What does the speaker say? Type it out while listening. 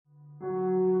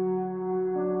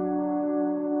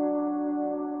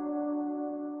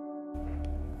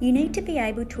You need to be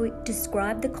able to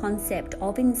describe the concept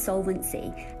of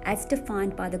insolvency as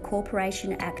defined by the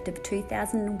Corporation Act of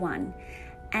 2001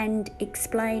 and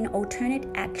explain alternate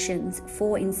actions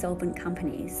for insolvent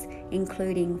companies,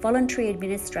 including voluntary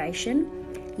administration,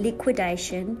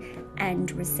 liquidation,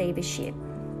 and receivership.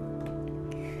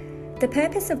 The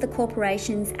purpose of the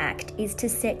Corporations Act is to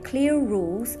set clear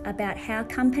rules about how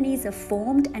companies are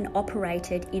formed and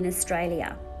operated in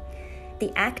Australia.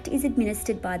 The Act is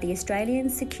administered by the Australian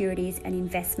Securities and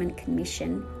Investment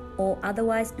Commission, or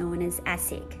otherwise known as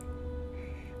ASIC.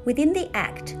 Within the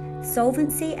Act,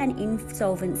 solvency and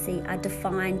insolvency are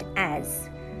defined as: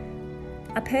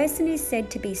 a person is said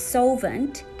to be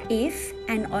solvent if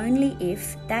and only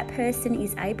if that person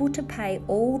is able to pay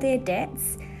all their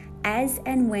debts as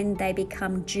and when they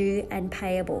become due and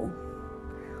payable.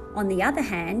 On the other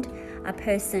hand, a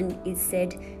person is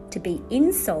said to be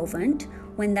insolvent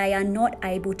when they are not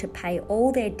able to pay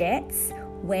all their debts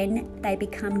when they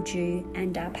become due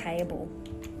and are payable.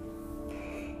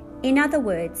 In other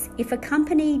words, if a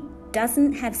company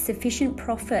doesn't have sufficient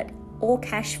profit or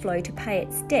cash flow to pay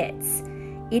its debts,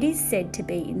 it is said to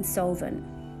be insolvent.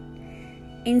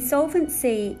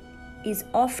 Insolvency is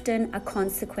often a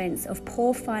consequence of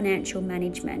poor financial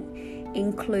management,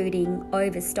 including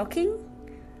overstocking,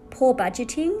 poor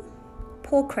budgeting,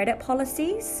 poor credit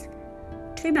policies,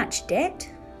 too much debt,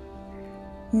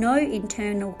 no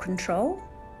internal control,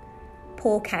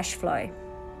 poor cash flow.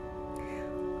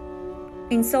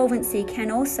 Insolvency can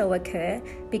also occur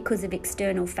because of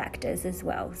external factors as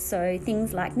well. So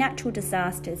things like natural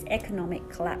disasters, economic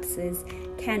collapses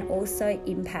can also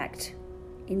impact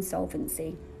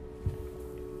insolvency.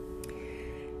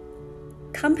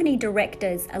 Company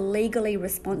directors are legally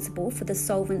responsible for the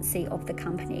solvency of the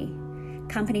company.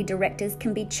 Company directors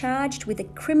can be charged with a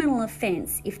criminal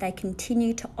offence if they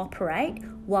continue to operate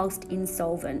whilst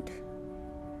insolvent.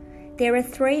 There are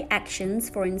 3 actions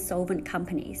for insolvent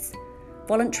companies: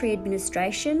 voluntary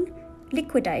administration,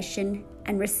 liquidation,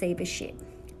 and receivership.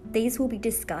 These will be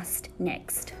discussed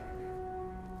next.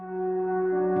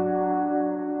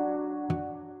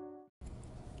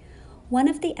 One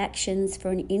of the actions for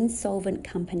an insolvent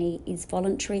company is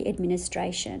voluntary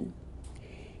administration.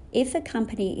 If a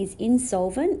company is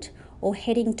insolvent or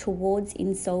heading towards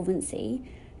insolvency,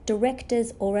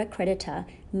 directors or a creditor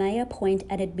may appoint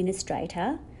an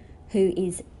administrator who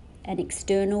is an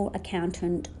external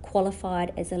accountant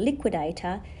qualified as a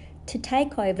liquidator to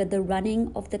take over the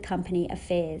running of the company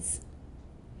affairs.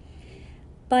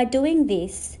 By doing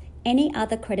this, any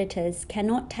other creditors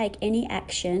cannot take any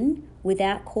action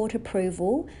without court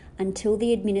approval until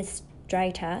the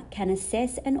administrator can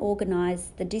assess and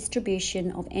organise the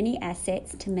distribution of any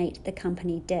assets to meet the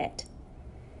company debt.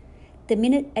 The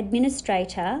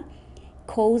administrator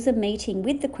calls a meeting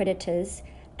with the creditors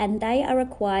and they are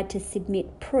required to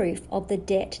submit proof of the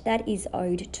debt that is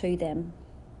owed to them.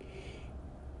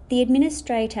 The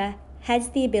administrator has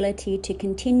the ability to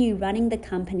continue running the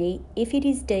company if it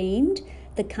is deemed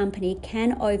the company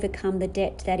can overcome the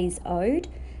debt that is owed,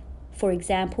 for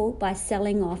example, by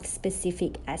selling off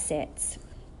specific assets.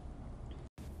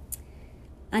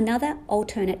 Another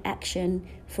alternate action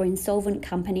for insolvent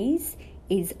companies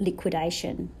is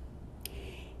liquidation.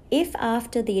 If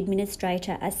after the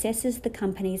administrator assesses the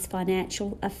company's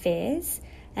financial affairs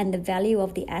and the value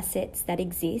of the assets that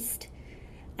exist,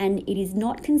 and it is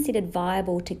not considered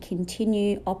viable to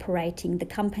continue operating the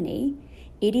company,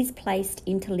 it is placed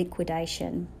into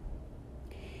liquidation.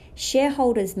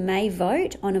 Shareholders may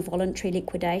vote on a voluntary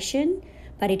liquidation,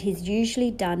 but it is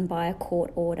usually done by a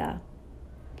court order.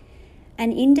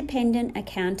 An independent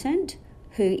accountant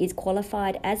who is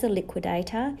qualified as a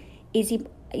liquidator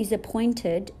is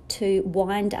appointed to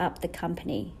wind up the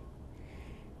company.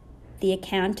 The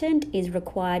accountant is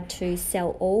required to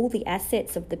sell all the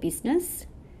assets of the business,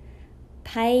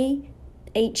 pay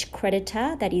each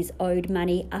creditor that is owed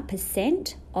money a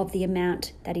 % of the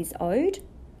amount that is owed,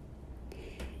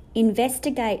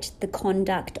 investigate the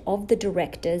conduct of the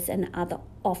directors and other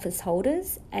office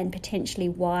holders and potentially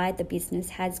why the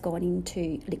business has gone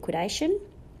into liquidation,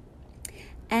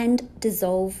 and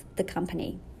dissolve the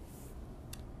company.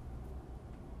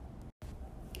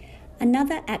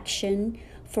 Another action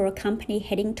for a company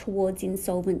heading towards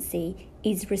insolvency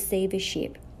is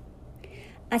receivership.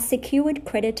 A secured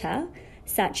creditor,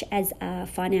 such as a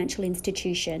financial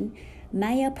institution,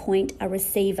 may appoint a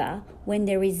receiver when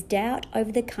there is doubt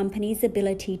over the company's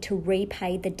ability to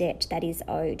repay the debt that is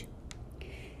owed.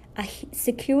 A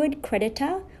secured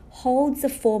creditor holds a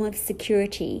form of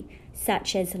security,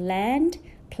 such as land,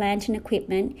 plant and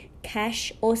equipment,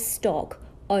 cash or stock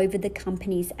over the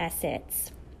company's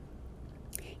assets.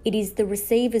 It is the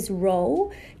receiver's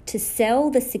role to sell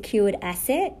the secured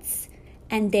assets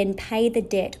and then pay the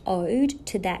debt owed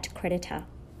to that creditor.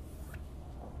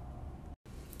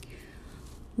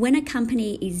 When a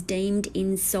company is deemed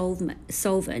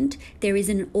insolvent, there is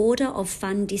an order of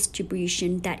fund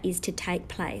distribution that is to take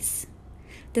place.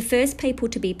 The first people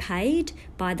to be paid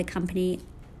by the company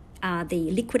are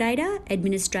the liquidator,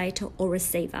 administrator, or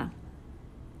receiver.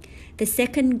 The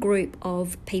second group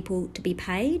of people to be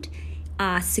paid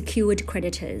are secured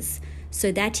creditors.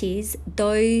 So that is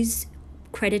those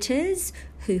creditors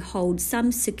who hold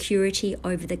some security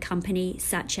over the company,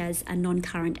 such as a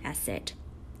non-current asset,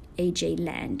 e.g.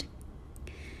 land.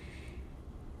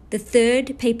 The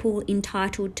third people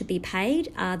entitled to be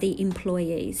paid are the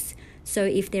employees. So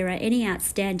if there are any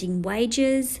outstanding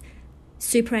wages,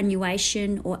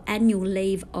 superannuation or annual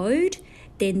leave owed,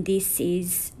 then this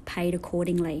is paid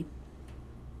accordingly.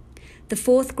 The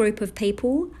fourth group of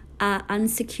people are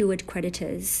unsecured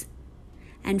creditors.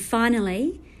 And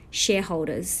finally,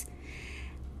 shareholders.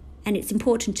 And it's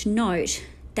important to note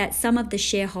that some of the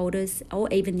shareholders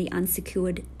or even the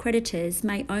unsecured creditors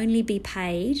may only be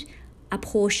paid a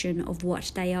portion of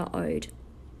what they are owed.